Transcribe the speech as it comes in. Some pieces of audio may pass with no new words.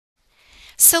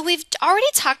So we've already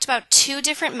talked about two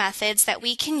different methods that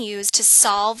we can use to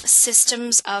solve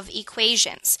systems of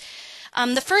equations.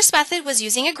 The first method was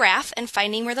using a graph and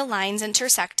finding where the lines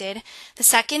intersected. The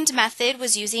second method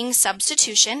was using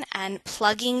substitution and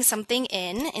plugging something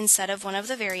in instead of one of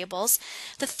the variables.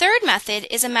 The third method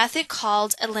is a method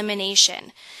called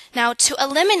elimination. Now, to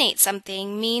eliminate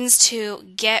something means to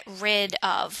get rid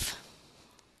of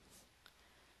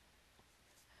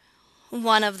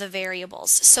one of the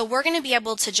variables. So we're going to be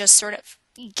able to just sort of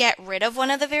get rid of one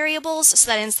of the variables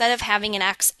so that instead of having an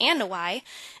x and a y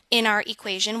in our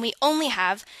equation, we only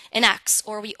have an x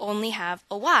or we only have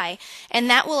a y, and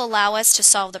that will allow us to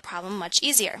solve the problem much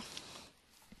easier.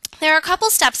 There are a couple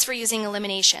steps for using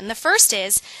elimination. The first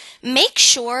is make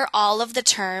sure all of the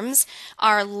terms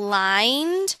are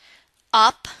lined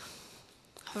up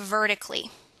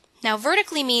vertically. Now,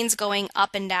 vertically means going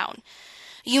up and down.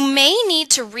 You may need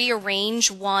to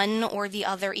rearrange one or the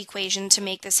other equation to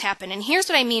make this happen, and here's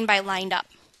what I mean by lined up.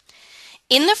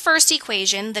 In the first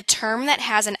equation, the term that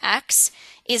has an x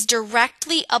is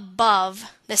directly above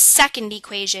the second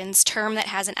equation's term that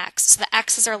has an x, so the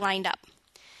x's are lined up.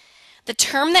 The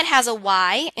term that has a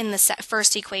y in the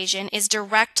first equation is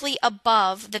directly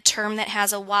above the term that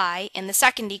has a y in the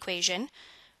second equation.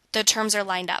 The terms are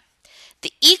lined up.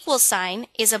 The equal sign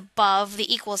is above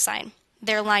the equal sign.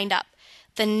 They're lined up.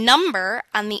 The number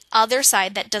on the other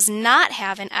side that does not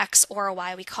have an x or a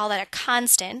y, we call that a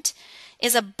constant,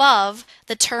 is above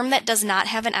the term that does not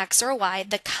have an x or a y,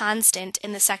 the constant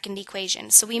in the second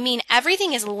equation. So we mean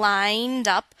everything is lined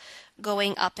up,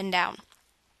 going up and down.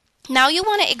 Now you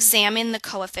want to examine the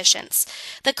coefficients.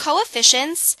 The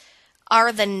coefficients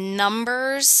are the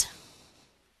numbers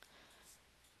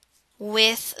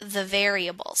with the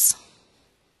variables.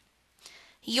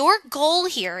 Your goal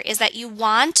here is that you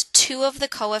want two of the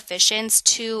coefficients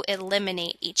to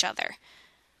eliminate each other.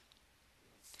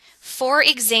 For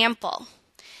example,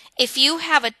 if you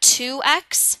have a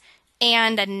 2x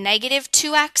and a negative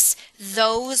 2x,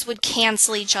 those would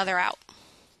cancel each other out.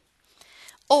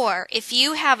 Or if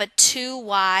you have a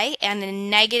 2y and a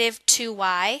negative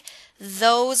 2y,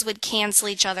 those would cancel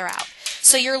each other out.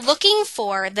 So you're looking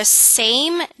for the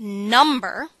same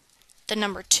number, the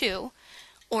number 2,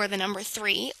 or the number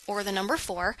 3, or the number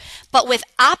 4, but with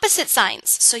opposite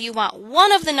signs. So you want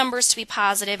one of the numbers to be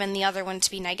positive and the other one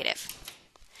to be negative.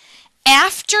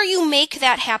 After you make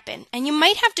that happen, and you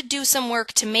might have to do some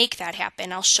work to make that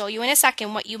happen, I'll show you in a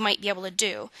second what you might be able to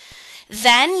do,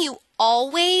 then you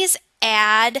always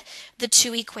add the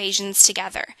two equations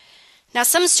together. Now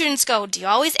some students go, do you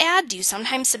always add? Do you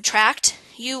sometimes subtract?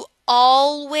 You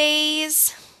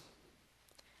always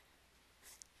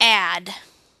add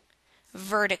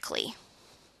vertically.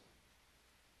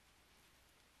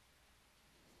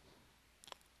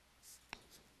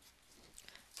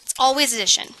 It's always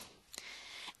addition.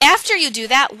 After you do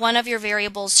that, one of your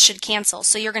variables should cancel.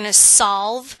 So you're going to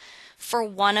solve for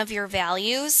one of your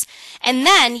values and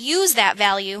then use that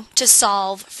value to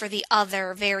solve for the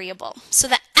other variable. So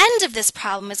the end of this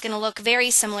problem is going to look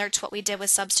very similar to what we did with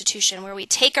substitution, where we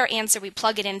take our answer, we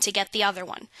plug it in to get the other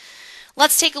one.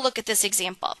 Let's take a look at this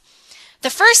example. The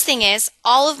first thing is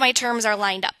all of my terms are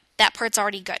lined up. That part's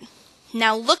already good.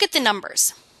 Now look at the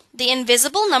numbers. The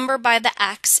invisible number by the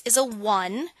x is a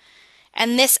 1,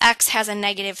 and this x has a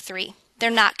negative 3.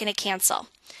 They're not going to cancel.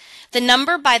 The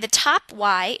number by the top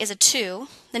y is a 2.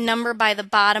 The number by the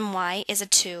bottom y is a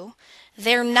 2.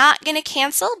 They're not going to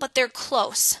cancel, but they're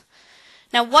close.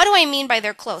 Now what do I mean by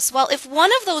they're close? Well, if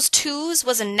one of those 2's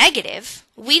was a negative,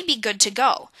 we'd be good to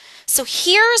go. So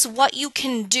here's what you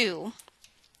can do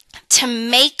to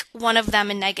make one of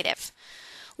them a negative.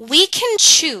 We can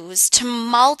choose to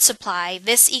multiply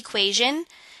this equation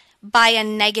by a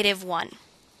negative 1.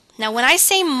 Now when I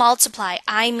say multiply,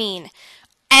 I mean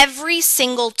every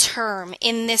single term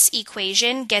in this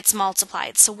equation gets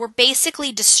multiplied. So we're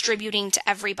basically distributing to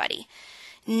everybody.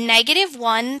 Negative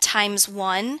 1 times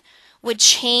 1 would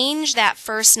change that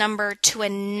first number to a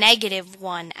negative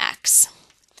 1x.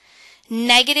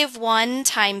 Negative 1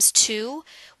 times 2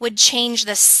 would change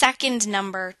the second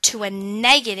number to a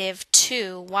negative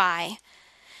 2y.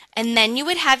 And then you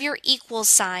would have your equal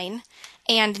sign,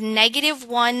 and negative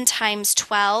 1 times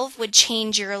 12 would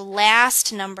change your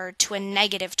last number to a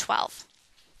negative 12.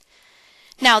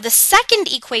 Now the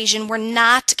second equation, we're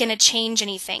not going to change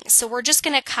anything, so we're just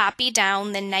going to copy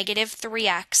down the negative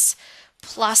 3x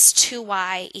plus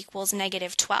 2y equals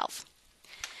negative 12.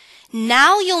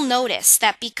 Now you'll notice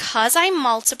that because I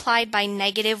multiplied by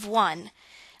negative 1,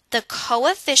 the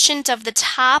coefficient of the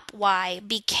top y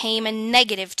became a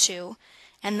negative 2,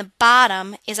 and the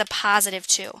bottom is a positive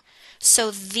 2.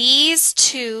 So these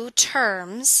two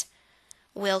terms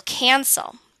will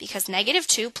cancel because negative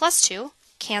 2 plus 2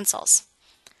 cancels.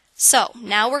 So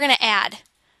now we're going to add.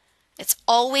 It's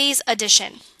always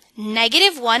addition.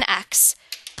 Negative 1x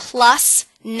plus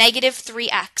negative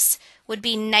 3x would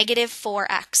be negative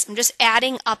 4x. I'm just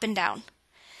adding up and down.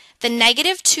 The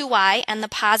negative 2y and the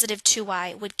positive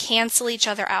 2y would cancel each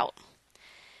other out.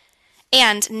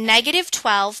 And negative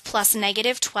 12 plus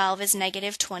negative 12 is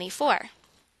negative 24.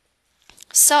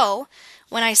 So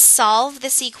when I solve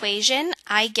this equation,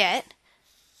 I get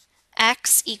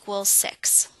x equals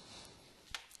 6.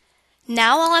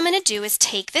 Now all I'm going to do is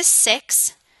take this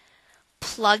 6,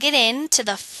 plug it into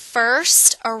the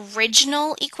first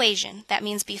original equation, that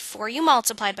means before you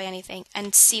multiplied by anything,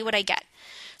 and see what I get.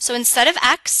 So instead of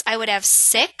x, I would have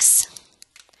 6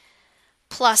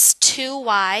 plus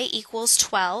 2y equals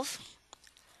 12.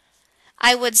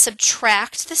 I would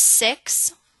subtract the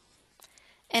 6,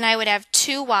 and I would have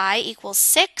 2y equals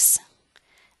 6,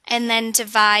 and then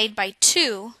divide by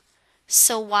 2,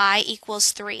 so y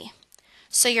equals 3.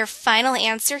 So your final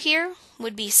answer here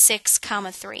would be 6,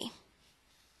 3.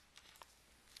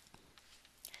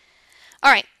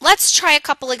 All right, let's try a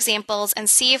couple examples and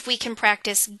see if we can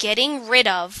practice getting rid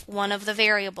of one of the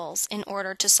variables in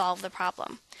order to solve the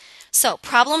problem. So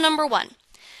problem number 1.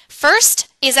 First,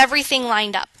 is everything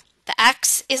lined up? The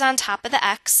x is on top of the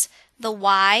x, the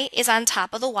y is on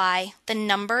top of the y, the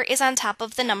number is on top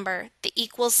of the number, the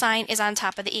equal sign is on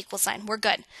top of the equal sign. We're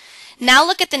good. Now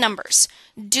look at the numbers.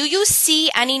 Do you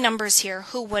see any numbers here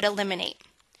who would eliminate?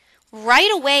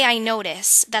 Right away I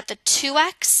notice that the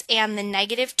 2x and the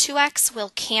negative 2x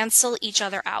will cancel each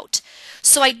other out.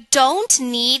 So I don't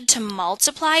need to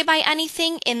multiply by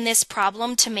anything in this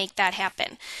problem to make that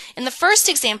happen. In the first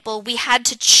example, we had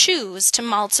to choose to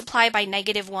multiply by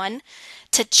negative 1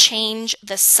 to change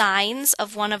the signs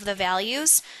of one of the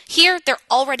values. Here, they're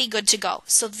already good to go,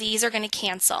 so these are going to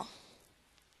cancel.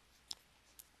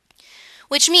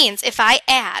 Which means if I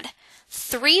add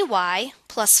 3y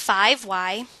plus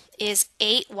 5y is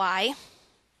 8y.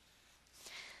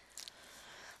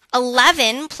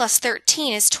 11 plus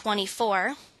 13 is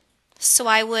 24. So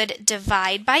I would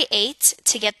divide by 8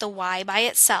 to get the y by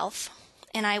itself,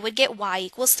 and I would get y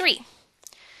equals 3.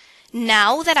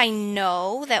 Now that I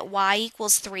know that y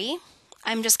equals 3,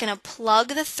 I'm just going to plug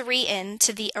the 3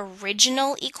 into the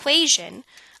original equation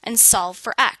and solve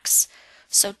for x.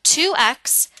 So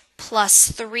 2x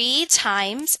plus 3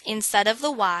 times, instead of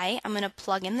the y, I'm going to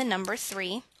plug in the number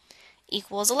 3,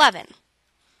 equals 11.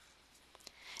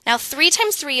 Now 3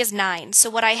 times 3 is 9, so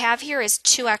what I have here is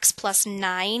 2x plus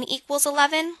 9 equals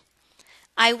 11.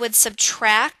 I would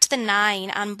subtract the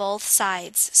 9 on both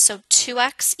sides, so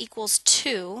 2x equals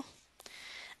 2,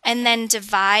 and then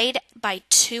divide by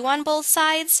 2 on both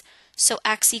sides, so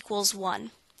x equals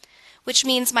 1, which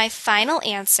means my final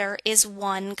answer is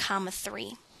 1,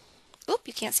 3. Oop,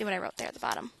 you can't see what I wrote there at the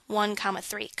bottom. 1,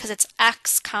 3, because it's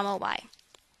x, y.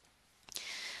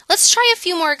 Let's try a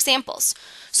few more examples.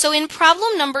 So in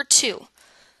problem number 2,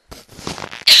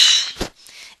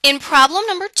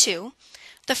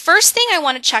 the first thing I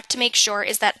want to check to make sure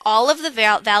is that all of the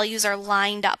values are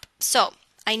lined up. So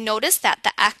I notice that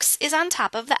the x is on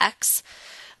top of the x,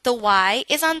 the y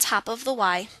is on top of the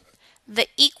y, the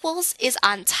equals is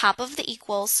on top of the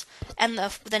equals, and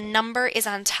the number is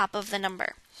on top of the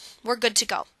number. We're good to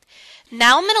go.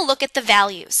 Now I'm going to look at the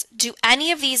values. Do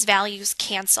any of these values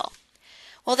cancel?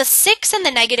 Well, the 6 and the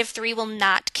negative 3 will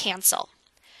not cancel.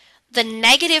 The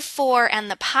negative 4 and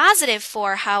the positive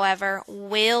 4, however,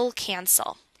 will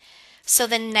cancel. So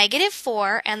the negative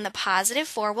 4 and the positive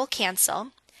 4 will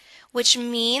cancel, which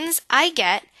means I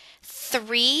get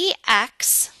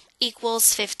 3x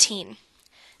equals 15.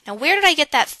 Now, where did I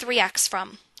get that 3x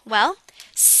from? Well,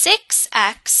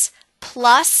 6x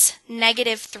plus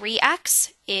negative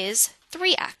 3x is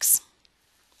 3x.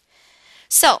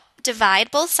 So, divide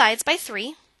both sides by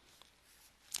 3.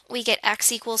 We get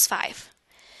x equals 5.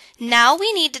 Now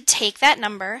we need to take that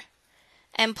number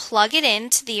and plug it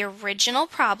into the original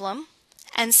problem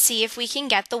and see if we can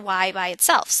get the y by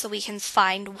itself, so we can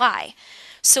find y.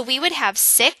 So we would have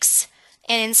 6,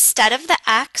 and instead of the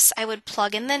x, I would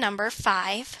plug in the number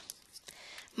 5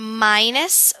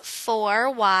 minus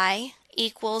 4y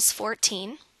equals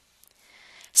 14.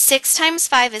 6 times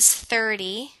 5 is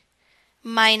 30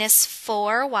 minus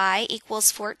 4y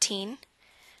equals 14.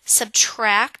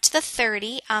 Subtract the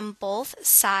 30 on both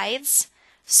sides,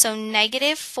 so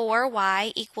negative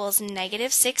 4y equals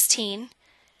negative 16.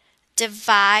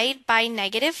 Divide by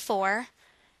negative 4,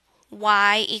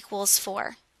 y equals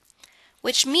 4,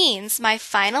 which means my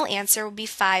final answer will be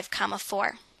 5,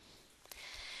 4.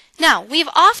 Now, we've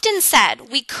often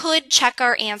said we could check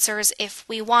our answers if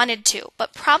we wanted to,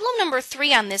 but problem number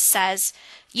 3 on this says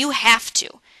you have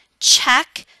to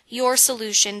check your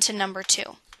solution to number 2.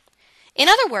 In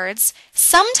other words,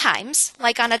 sometimes,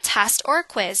 like on a test or a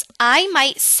quiz, I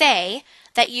might say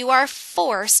that you are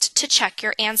forced to check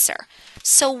your answer.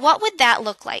 So what would that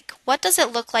look like? What does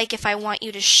it look like if I want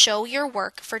you to show your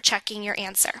work for checking your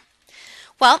answer?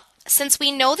 Well, since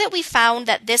we know that we found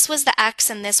that this was the x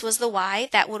and this was the y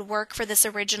that would work for this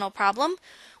original problem,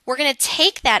 we're going to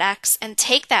take that x and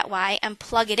take that y and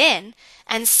plug it in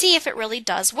and see if it really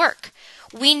does work.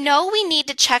 We know we need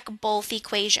to check both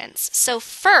equations. So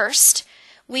first,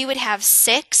 we would have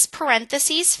 6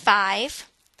 parentheses 5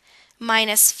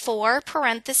 minus 4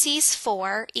 parentheses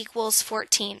 4 equals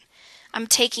 14. I'm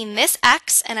taking this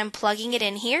x and I'm plugging it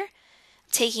in here,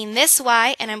 taking this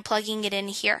y and I'm plugging it in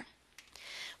here.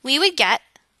 We would get,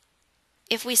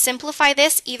 if we simplify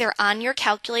this either on your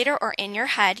calculator or in your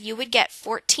head, you would get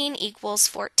 14 equals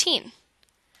 14.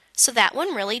 So that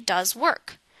one really does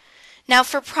work. Now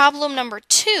for problem number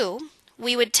 2,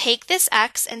 we would take this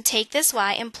x and take this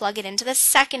y and plug it into the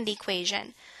second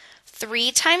equation.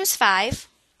 3 times 5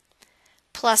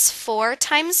 plus 4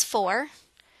 times 4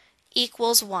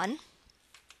 equals 1.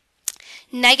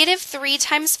 Negative 3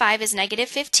 times 5 is negative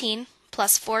 15,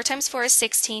 plus 4 times 4 is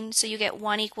 16, so you get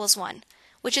 1 equals 1,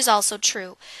 which is also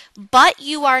true. But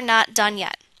you are not done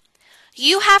yet.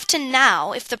 You have to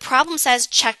now, if the problem says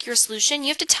check your solution, you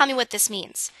have to tell me what this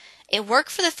means. It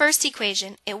worked for the first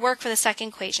equation, it worked for the second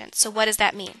equation. So what does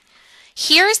that mean?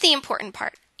 Here's the important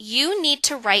part. You need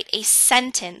to write a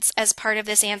sentence as part of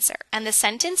this answer, and the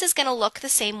sentence is going to look the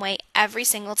same way every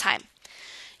single time.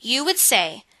 You would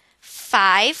say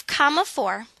 5,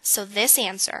 4, so this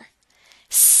answer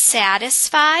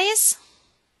satisfies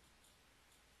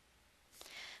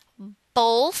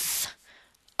both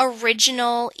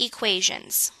original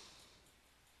equations.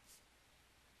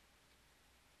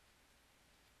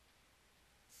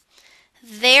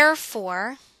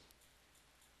 Therefore,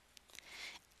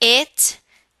 it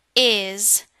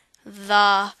is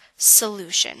the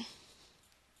solution.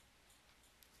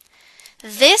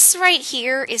 This right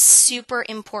here is super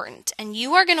important, and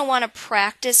you are going to want to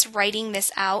practice writing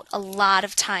this out a lot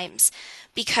of times,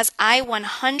 because I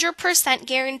 100%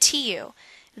 guarantee you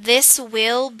this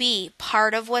will be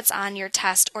part of what's on your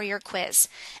test or your quiz.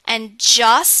 And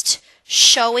just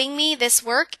showing me this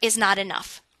work is not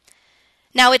enough.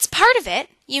 Now, it's part of it.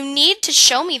 You need to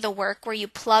show me the work where you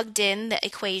plugged in the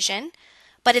equation,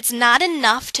 but it's not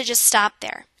enough to just stop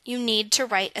there. You need to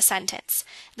write a sentence.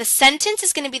 The sentence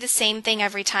is going to be the same thing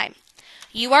every time.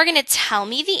 You are going to tell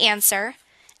me the answer,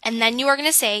 and then you are going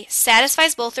to say,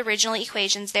 satisfies both original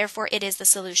equations, therefore it is the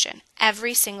solution,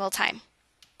 every single time.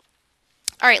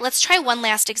 All right, let's try one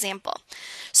last example.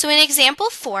 So in example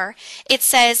 4, it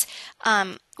says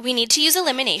we need to use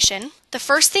elimination. The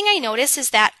first thing I notice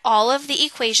is that all of the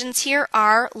equations here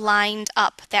are lined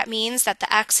up. That means that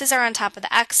the x's are on top of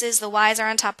the x's, the y's are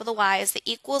on top of the y's, the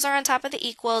equals are on top of the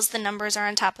equals, the numbers are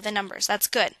on top of the numbers. That's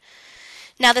good.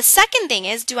 Now the second thing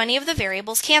is, do any of the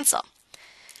variables cancel?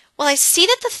 Well, I see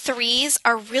that the 3's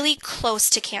are really close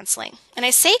to canceling. And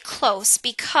I say close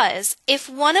because if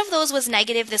one of those was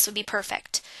negative, this would be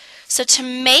perfect. So to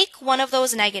make one of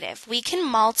those negative, we can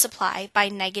multiply by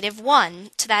 -1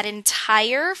 to that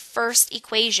entire first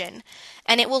equation,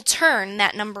 and it will turn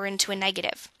that number into a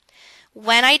negative.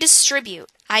 When I distribute,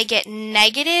 I get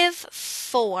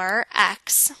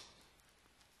 -4x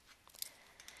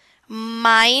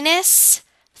minus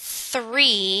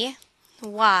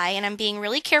 3y, and I'm being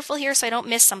really careful here so I don't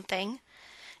miss something,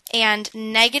 and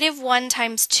 -1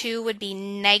 times 2 would be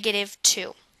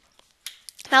 -2.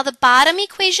 Now the bottom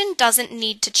equation doesn't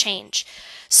need to change.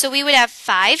 So we would have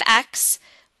 5x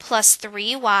plus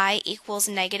 3y equals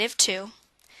 -2.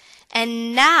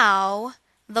 And now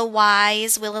the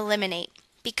y's will eliminate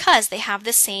because they have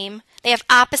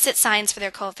opposite signs for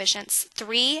their coefficients.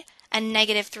 3 and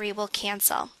 -3 will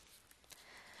cancel.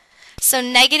 So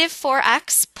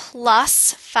 -4x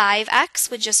plus 5x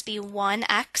would just be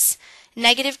 1x.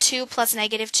 -2 plus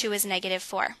 -2 is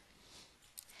 -4.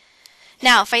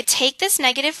 Now, if I take this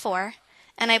 -4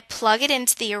 and I plug it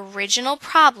into the original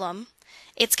problem,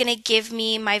 it's going to give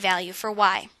me my value for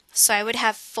y. So I would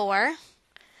have 4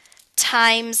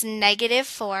 times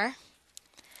 -4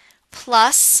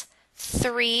 plus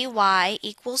 3y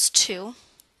equals 2.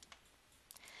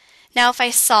 Now, if I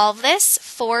solve this,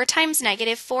 4 times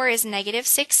 -4 is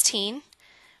 -16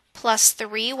 plus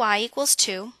 3y equals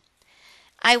 2.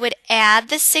 I would add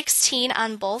the 16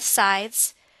 on both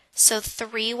sides. So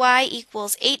 3y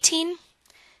equals 18,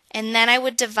 And then I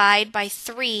would divide by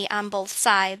 3 on both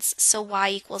sides, so y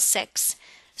equals 6.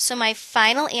 So my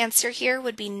final answer here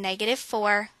would be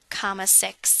 -4,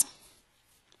 6.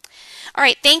 All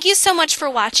right, thank you so much for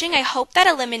watching. I hope that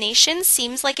elimination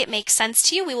seems like it makes sense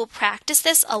to you. We will practice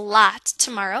this a lot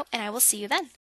tomorrow, and I will see you then.